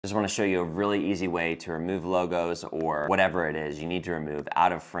Just want to show you a really easy way to remove logos or whatever it is you need to remove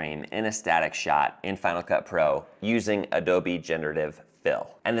out of frame in a static shot in Final Cut Pro using Adobe Generative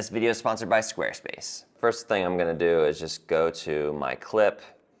Fill. And this video is sponsored by Squarespace. First thing I'm going to do is just go to my clip.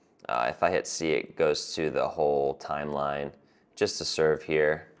 If I hit C, it goes to the whole timeline just to serve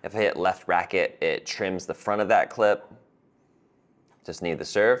here. If I hit left bracket, it trims the front of that clip. Just need the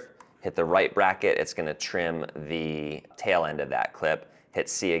serve. Hit the right bracket, it's going to trim the tail end of that clip. Hit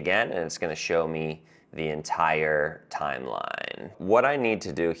C again, and it's gonna show me the entire timeline. What I need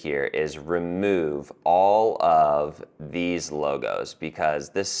to do here is remove all of these logos because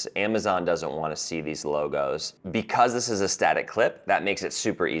this Amazon doesn't wanna see these logos. Because this is a static clip, that makes it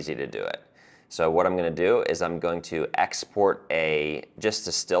super easy to do it. So what I'm gonna do is I'm going to export just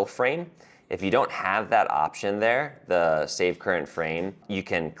a still frame. If you don't have that option there, the Save Current Frame, you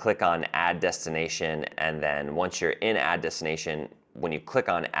can click on Add Destination, and then once you're in Add Destination, when you click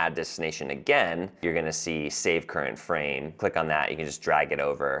on Add Destination again, you're gonna see Save Current Frame. Click on that, you can just drag it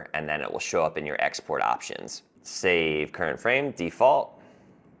over, and then it will show up in your export options. Save Current Frame, default.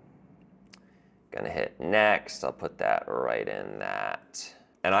 Gonna hit Next, I'll put that right in that.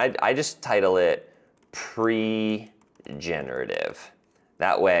 And I just title it Pre-Generative.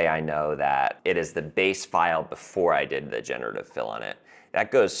 That way I know that it is the base file before I did the generative fill on it.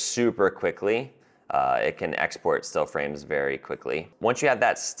 That goes super quickly. It can export still frames very quickly. Once you have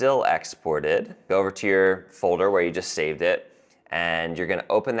that still exported, go over to your folder where you just saved it, and you're gonna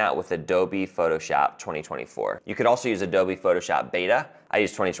open that with Adobe Photoshop 2024. You could also use Adobe Photoshop Beta. I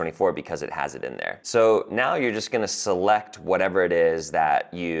use 2024 because it has it in there. So now you're just gonna select whatever it is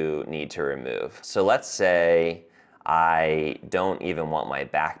that you need to remove. So let's say I don't even want my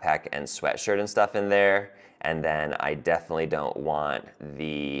backpack and sweatshirt and stuff in there. And then I definitely don't want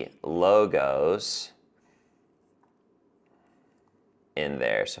the logos in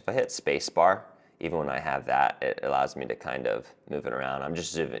there. So if I hit spacebar, even when I have that, it allows me to kind of move it around. I'm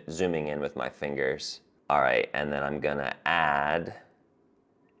just zooming in with my fingers. All right, and then I'm gonna add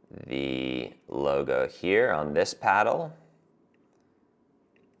the logo here on this paddle.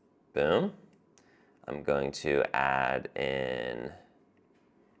 Boom. I'm going to add in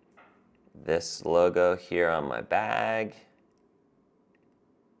this logo here on my bag.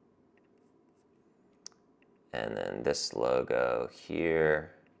 And then this logo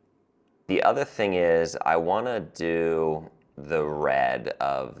here. The other thing is I want to do the red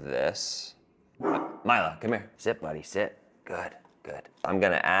of this. Milo, come here. Sit, buddy, sit. Good, good. I'm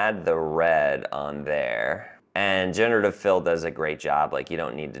going to add the red on there. And Generative Fill does a great job. Like, you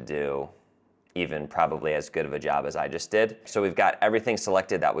don't need to do even probably as good of a job as I just did. So we've got everything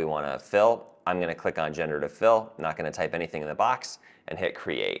selected that we want to fill. I'm gonna click on Generative Fill. I'm not gonna type anything in the box and hit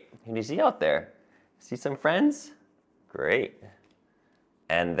Create. Can you see out there? See some friends? Great.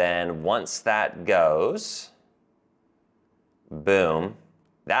 And then once that goes, boom,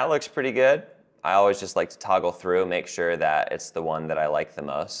 that looks pretty good. I always just like to toggle through, make sure that it's the one that I like the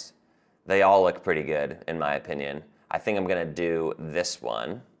most. They all look pretty good in my opinion. I think I'm gonna do this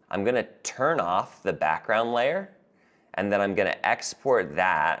one. I'm gonna turn off the background layer, and then I'm gonna export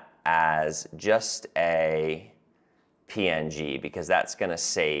that as just a PNG because that's gonna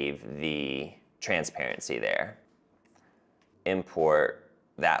save the transparency there. Import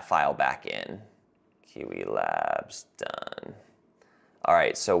that file back in. Kiwi Labs, done. All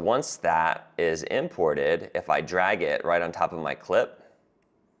right, so once that is imported, if I drag it right on top of my clip,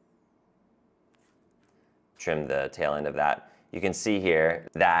 trim the tail end of that, you can see here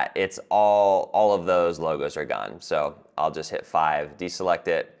that it's all of those logos are gone. So I'll just hit 5, deselect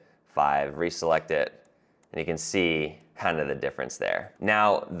it, 5, reselect it, and you can see kind of the difference there.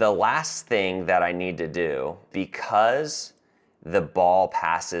 Now, the last thing that I need to do, because the ball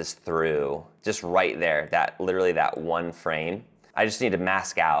passes through just right there, literally that one frame, I just need to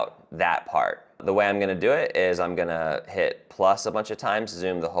mask out that part. The way I'm gonna do it is I'm gonna hit plus a bunch of times,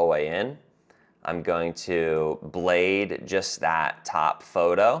 zoom the whole way in. I'm going to blade just that top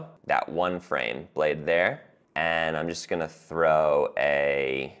photo, that one frame, blade there, and I'm just gonna throw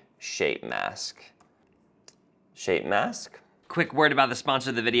a shape mask. Shape mask. Quick word about the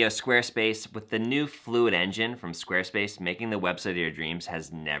sponsor of the video, Squarespace. With the new Fluid engine from Squarespace, making the website of your dreams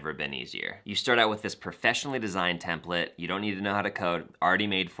has never been easier. You start out with this professionally designed template. You don't need to know how to code, already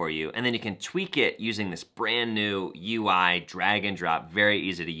made for you. And then you can tweak it using this brand new UI, drag and drop, very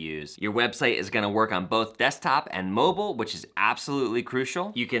easy to use. Your website is gonna work on both desktop and mobile, which is absolutely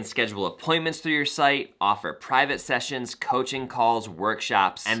crucial. You can schedule appointments through your site, offer private sessions, coaching calls,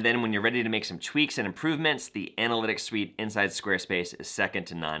 workshops. And then when you're ready to make some tweaks and improvements, the analytics suite inside Squarespace is second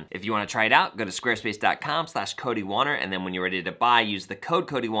to none. If you wanna try it out, go to squarespace.com/CodyWarner, and then when you're ready to buy, use the code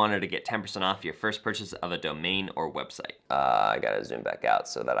CodyWarner to get 10% off your first purchase of a domain or website. I gotta zoom back out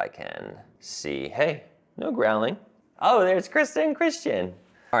so that I can see. Hey, no growling. Oh, there's Krista and Christian.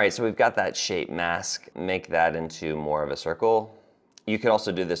 All right, so we've got that shape mask. Make that into more of a circle. You could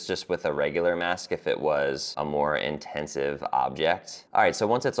also do this just with a regular mask if it was a more intensive object. All right, so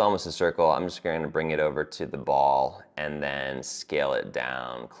once it's almost a circle, I'm just going to bring it over to the ball and then scale it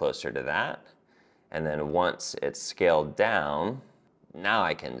down closer to that. And then once it's scaled down, now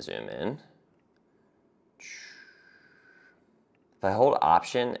I can zoom in. If I hold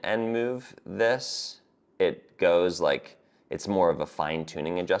Option and move this, it goes like, it's more of a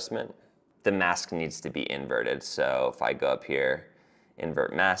fine-tuning adjustment. The mask needs to be inverted, so if I go up here,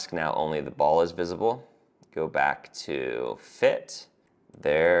 invert mask, now only the ball is visible. Go back to fit.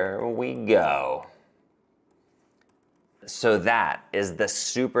 There we go. So that is the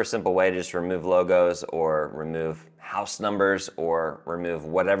super simple way to just remove logos or remove house numbers or remove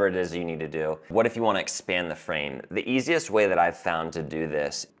whatever it is you need to do. What if you want to expand the frame? The easiest way that I've found to do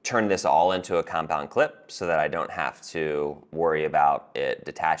this, turn this all into a compound clip so that I don't have to worry about it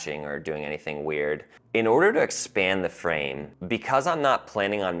detaching or doing anything weird. In order to expand the frame, because I'm not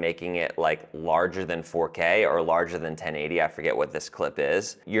planning on making it like larger than 4K or larger than 1080, I forget what this clip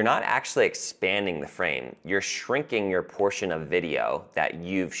is, you're not actually expanding the frame. You're shrinking your portion of video that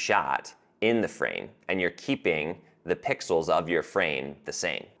you've shot in the frame, and you're keeping the pixels of your frame the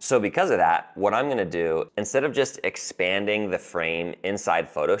same. So because of that, what I'm gonna do, instead of just expanding the frame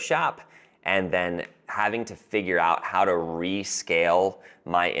inside Photoshop and then having to figure out how to rescale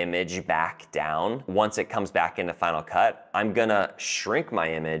my image back down once it comes back into Final Cut, I'm gonna shrink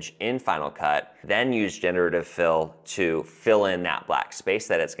my image in Final Cut, then use Generative Fill to fill in that black space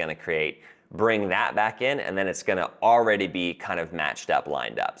that it's gonna create, bring that back in, and then it's gonna already be kind of matched up,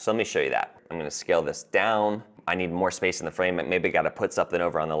 lined up. So let me show you that. I'm gonna scale this down. I need more space in the frame. Maybe I gotta put something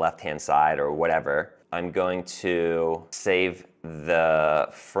over on the left-hand side or whatever. I'm going to save the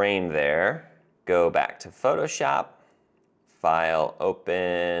frame there, go back to Photoshop, File,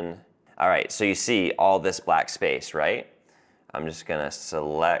 Open. All right, so you see all this black space, right? I'm just gonna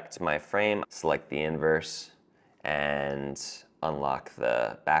select my frame, select the inverse, and unlock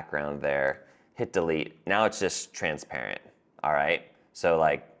the background there, hit delete. Now it's just transparent, all right? So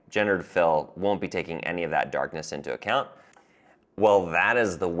like Generative Fill won't be taking any of that darkness into account. Well, that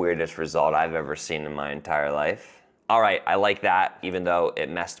is the weirdest result I've ever seen in my entire life. All right, I like that, even though it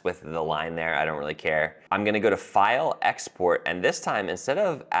messed with the line there, I don't really care. I'm gonna go to File, Export, and this time, instead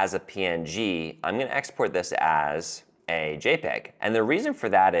of as a PNG, I'm gonna export this as a JPEG. And the reason for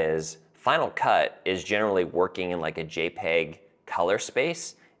that is Final Cut is generally working in like a JPEG color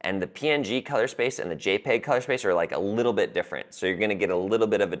space, and the PNG color space and the JPEG color space are like a little bit different. So you're gonna get a little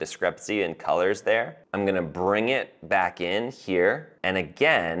bit of a discrepancy in colors there. I'm gonna bring it back in here. And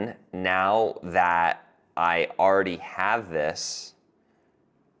again, now that I already have this,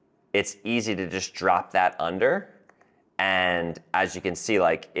 it's easy to just drop that under. And as you can see,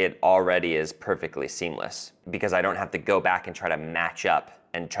 like it already is perfectly seamless because I don't have to go back and try to match up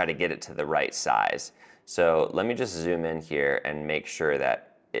and try to get it to the right size. So let me just zoom in here and make sure that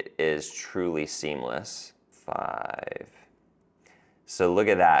it is truly seamless. 5. So look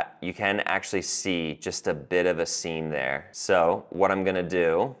at that. You can actually see just a bit of a seam there. So what I'm gonna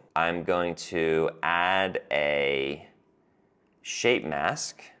do, I'm going to add a shape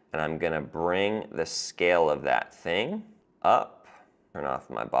mask, and I'm gonna bring the scale of that thing up. Turn off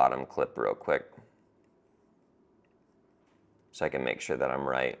my bottom clip real quick so I can make sure that I'm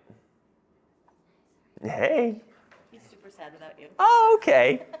right. Hey. He's super sad without you. Oh,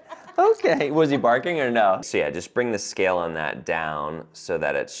 okay. Okay. Was he barking or no? So yeah, just bring the scale on that down so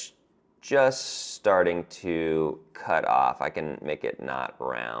that it's just starting to cut off. I can make it not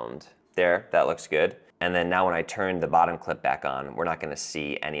round. There, that looks good. And then now when I turn the bottom clip back on, we're not gonna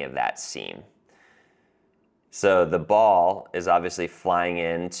see any of that seam. So the ball is obviously flying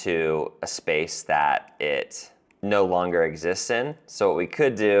into a space that it no longer exists in. So what we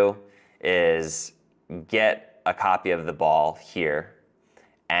could do is get a copy of the ball here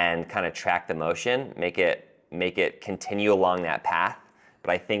and kind of track the motion, make it continue along that path.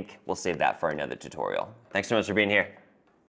 But I think we'll save that for another tutorial. Thanks so much for being here.